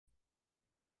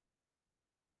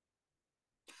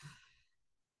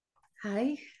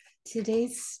Hi.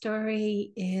 Today's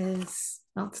story is,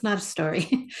 well, it's not a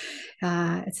story.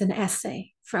 It's an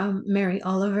essay from Mary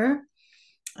Oliver,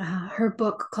 her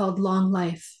book called Long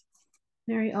Life.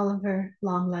 Mary Oliver,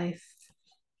 Long Life,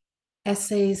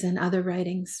 Essays and Other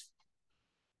Writings.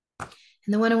 And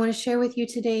the one I want to share with you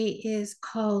today is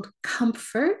called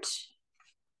Comfort.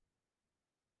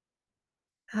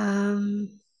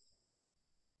 Um,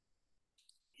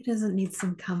 it doesn't need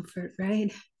some comfort,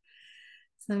 right?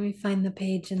 So let me find the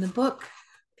page in the book,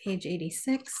 page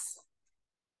 86.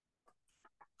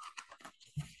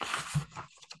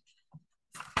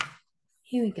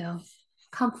 Here we go.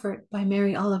 Comfort by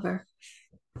Mary Oliver.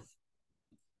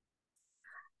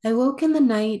 I woke in the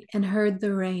night and heard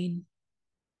the rain.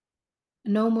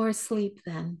 No more sleep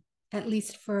then, at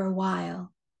least for a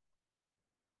while.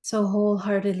 So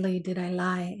wholeheartedly did I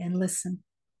lie and listen.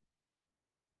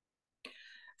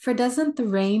 For doesn't the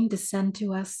rain descend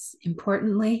to us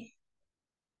importantly?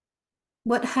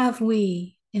 What have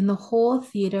we in the whole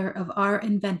theater of our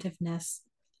inventiveness,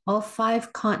 all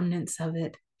 5 continents of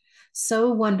it, so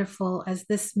wonderful as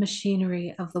this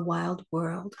machinery of the wild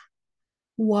world?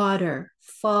 Water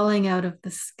falling out of the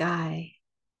sky.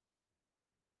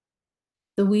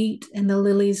 The wheat and the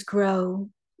lilies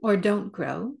grow or don't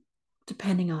grow,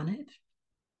 depending on it.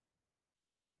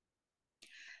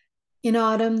 In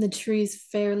autumn, the trees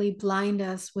fairly blind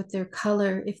us with their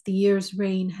color if the year's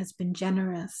rain has been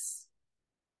generous.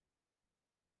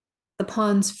 The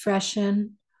ponds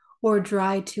freshen or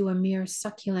dry to a mere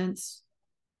succulence,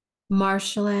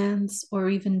 marshlands or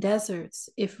even deserts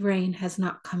if rain has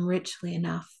not come richly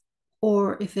enough,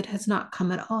 or if it has not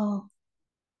come at all.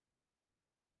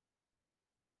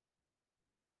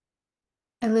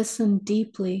 I listened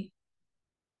deeply.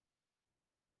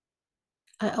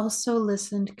 I also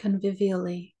listened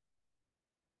convivially.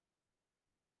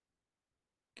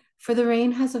 For the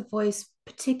rain has a voice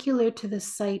particular to the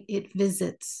site it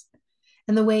visits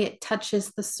and the way it touches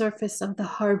the surface of the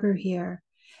harbor here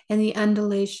and the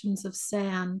undulations of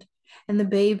sand and the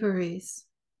bayberries.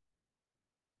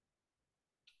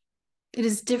 It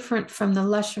is different from the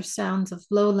lusher sounds of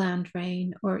lowland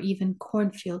rain or even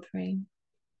cornfield rain.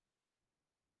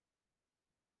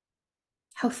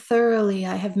 How thoroughly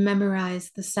I have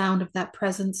memorized the sound of that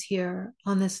presence here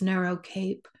on this narrow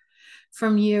cape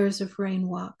from years of rain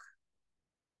walk.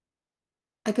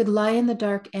 I could lie in the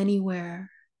dark anywhere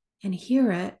and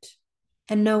hear it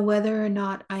and know whether or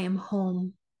not I am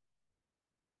home.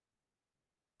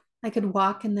 I could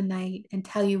walk in the night and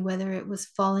tell you whether it was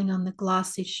falling on the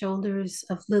glossy shoulders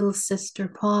of Little Sister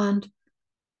Pond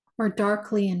or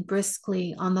darkly and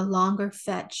briskly on the longer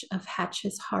fetch of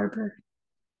Hatch's Harbor.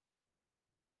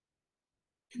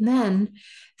 And then,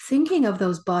 thinking of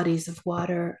those bodies of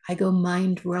water, I go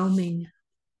mind roaming.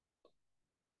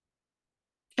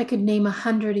 I could name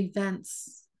 100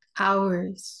 events,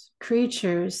 hours,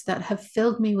 creatures that have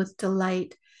filled me with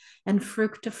delight and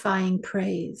fructifying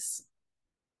praise.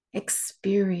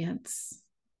 Experience.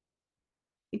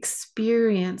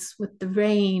 Experience with the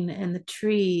rain and the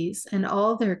trees and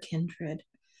all their kindred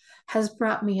has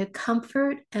brought me a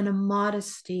comfort and a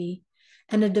modesty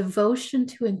and a devotion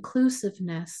to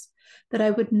inclusiveness that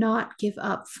I would not give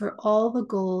up for all the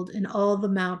gold in all the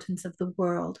mountains of the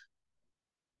world.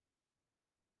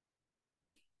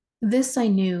 This I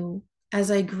knew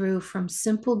as I grew from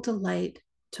simple delight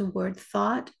toward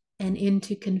thought and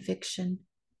into conviction.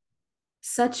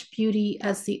 Such beauty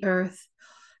as the earth,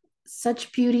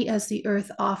 such beauty as the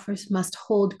earth offers must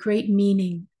hold great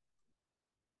meaning.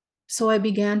 So I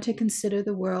began to consider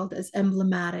the world as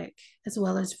emblematic as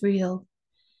well as real,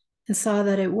 and saw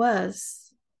that it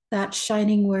was that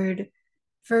shining word,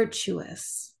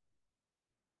 virtuous,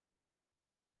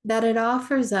 that it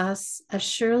offers us, as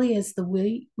surely as the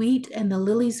wheat and the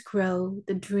lilies grow,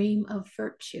 the dream of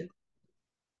virtue.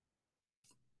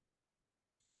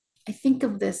 I think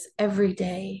of this every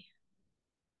day.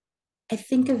 I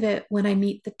think of it when I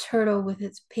meet the turtle with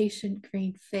its patient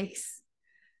green face,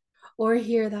 or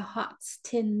hear the hawk's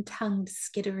tin-tongued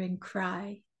skittering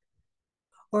cry,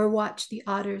 or watch the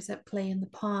otters at play in the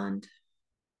pond.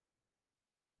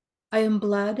 I am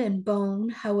blood and bone,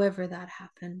 however that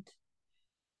happened.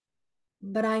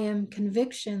 But I am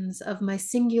convictions of my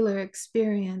singular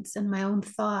experience and my own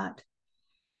thought,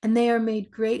 and they are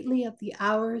made greatly of the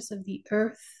hours of the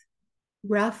earth,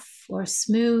 rough or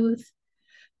smooth,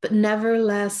 but never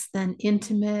less than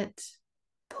intimate,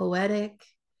 poetic,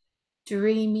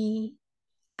 dreamy,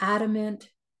 adamant,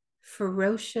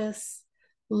 ferocious,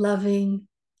 loving,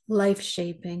 life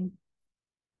shaping.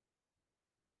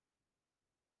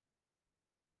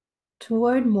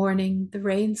 Toward morning, the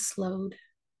rain slowed.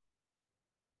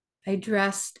 I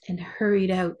dressed and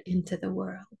hurried out into the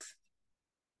world.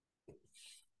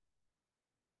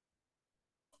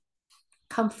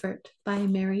 Comfort by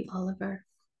Mary Oliver.